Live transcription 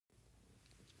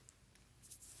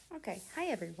Okay, hi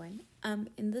everyone.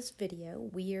 In this video,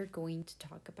 we are going to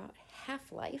talk about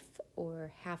half-life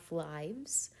or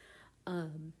half-lives,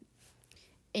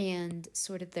 and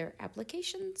sort of their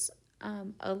applications,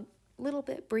 a little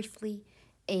bit briefly,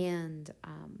 and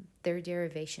their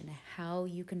derivation, how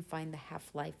you can find the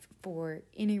half-life for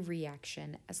any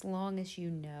reaction as long as you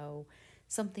know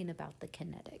something about the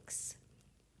kinetics.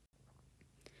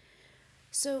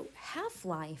 So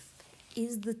half-life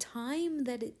is the time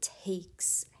that it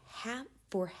takes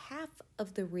for half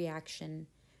of the reaction,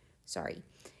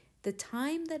 the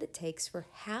time that it takes for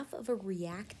half of a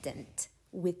reactant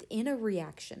within a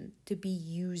reaction to be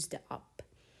used up.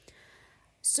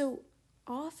 So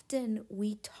often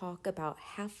we talk about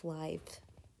half-life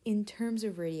in terms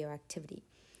of radioactivity,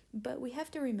 but we have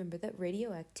to remember that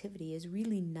radioactivity is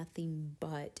really nothing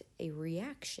but a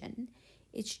reaction.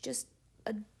 It's just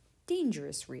a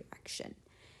dangerous reaction.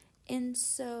 And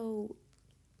so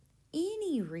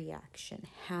any reaction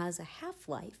has a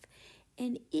half-life,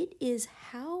 and it is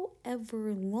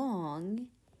however long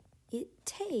it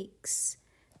takes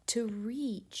to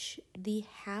reach the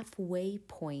halfway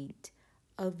point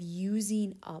of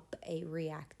using up a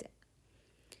reactant.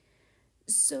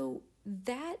 So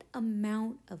that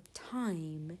amount of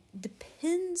time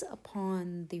depends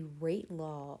upon the rate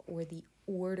law or the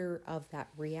order of that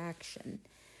reaction.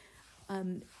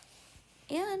 And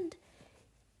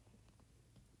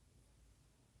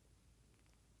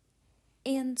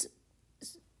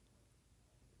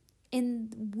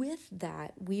with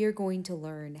that, we are going to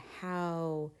learn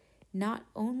how not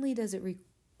only does it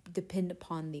depend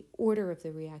upon the order of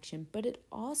the reaction, but it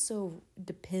also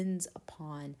depends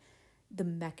upon the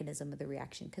mechanism of the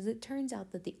reaction, because it turns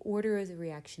out that the order of the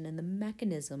reaction and the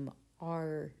mechanism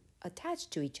are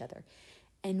attached to each other.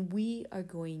 And we are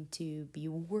going to be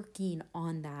working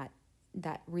on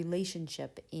that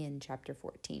relationship in chapter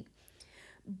 14.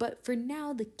 But for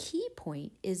now, the key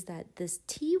point is that this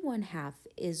T1 half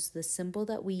is the symbol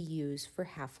that we use for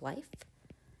half-life.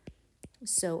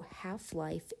 So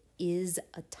half-life is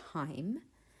a time,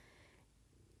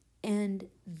 and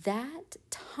that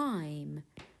time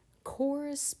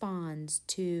corresponds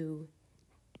to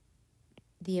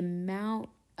the amount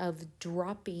of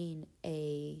dropping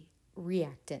a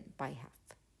reactant by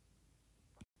half.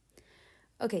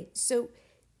 Okay, so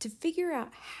to figure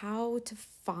out how to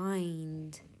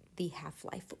find the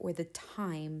half-life or the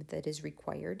time that is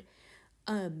required,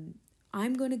 I'm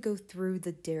going to go through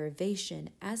the derivation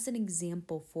as an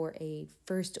example for a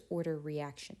first-order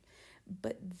reaction.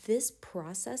 But this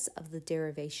process of the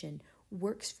derivation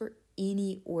works for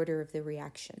any order of the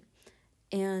reaction.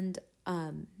 And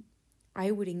I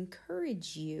would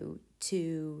encourage you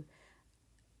to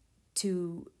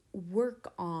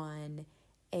work on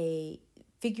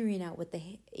figuring out what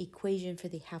the equation for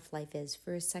the half-life is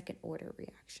for a second-order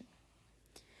reaction.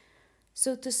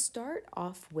 So to start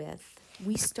off with,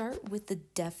 we start with the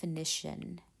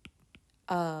definition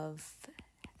of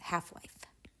half-life.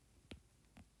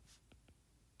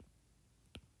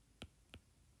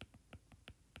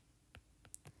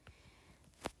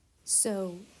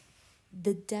 So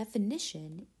the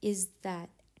definition is that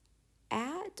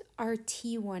at our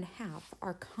T1 half,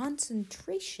 our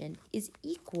concentration is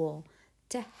equal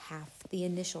to half the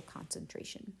initial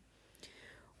concentration.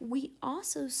 We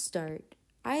also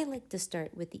I like to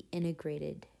start with the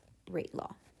integrated rate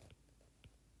law.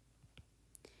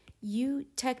 You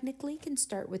technically can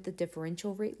start with the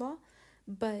differential rate law,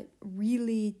 but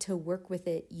really to work with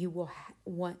it, you will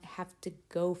have to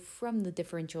go from the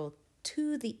differential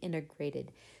to the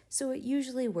integrated. So it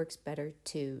usually works better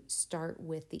to start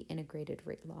with the integrated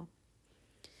rate law.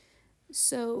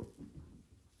 So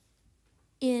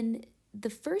in the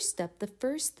first step, the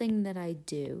first thing that I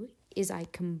do is I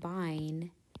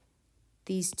combine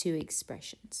these two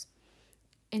expressions.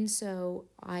 And so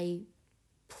I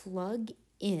plug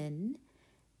in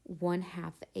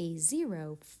 1/2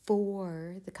 A0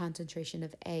 for the concentration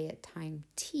of A at time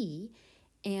t,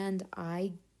 and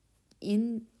I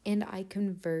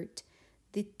convert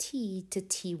the t to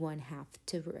T1 half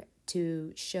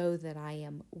to show that I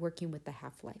am working with the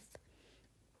half-life.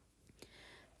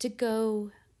 To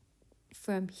go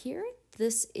from here,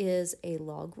 this is a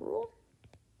log rule.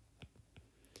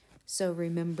 So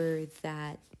remember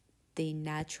that the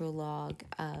natural log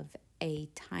of A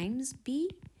times B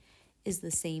is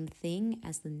the same thing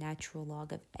as the natural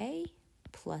log of A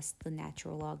plus the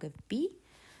natural log of B.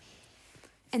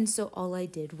 And so all I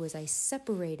did was I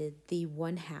separated the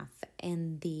 1/2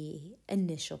 and the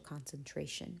initial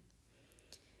concentration.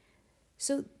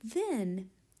 So then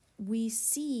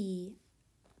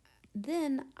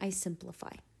I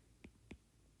simplify.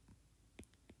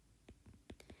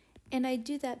 And I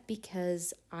do that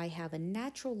because I have a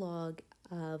natural log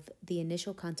of the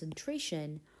initial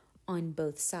concentration on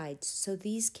both sides. So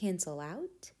these cancel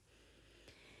out.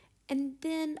 And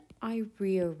then I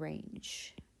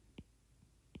rearrange.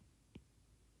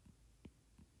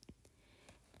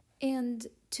 And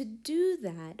to do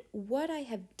that, what I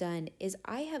have done is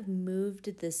I have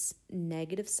moved this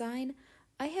negative sign,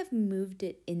 I have moved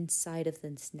it inside of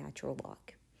this natural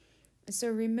log. So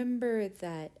remember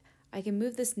that I can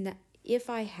move this, if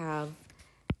I have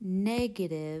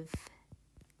negative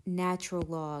natural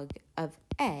log of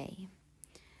A,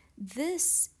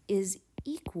 this is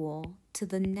equal to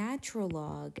the natural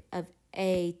log of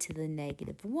A to the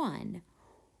negative 1,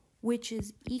 which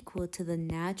is equal to the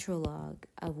natural log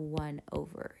of 1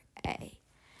 over A.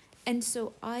 And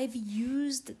so I've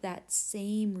used that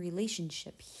same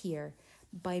relationship here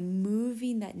by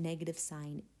moving that negative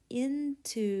sign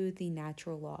into the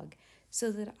natural log so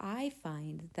that I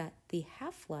find that the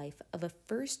half-life of a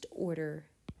first order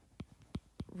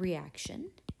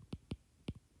reaction,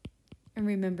 and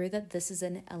remember that this is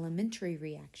an elementary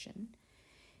reaction,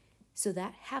 so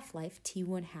that half-life,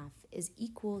 T1 half, is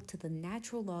equal to the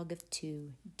natural log of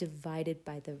 2 divided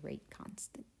by the rate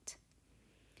constant.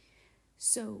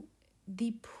 So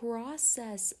the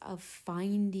process of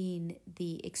finding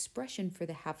the expression for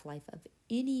the half-life of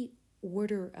any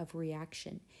order of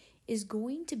reaction is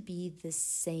going to be the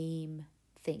same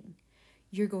thing.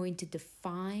 You're going to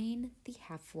define the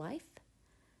half-life,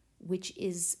 which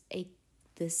is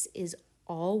this is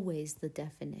always the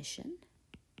definition.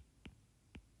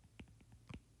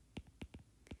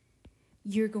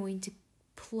 You're going to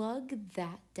plug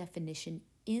that definition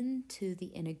into the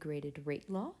integrated rate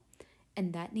law,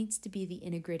 and that needs to be the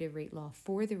integrated rate law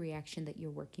for the reaction that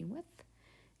you're working with.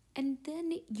 And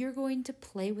then you're going to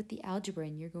play with the algebra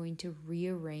and you're going to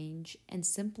rearrange and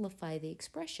simplify the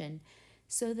expression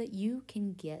so that you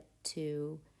can get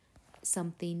to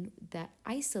something that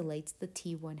isolates the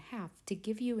T1 half to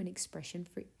give you an expression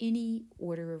for any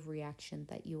order of reaction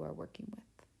that you are working with.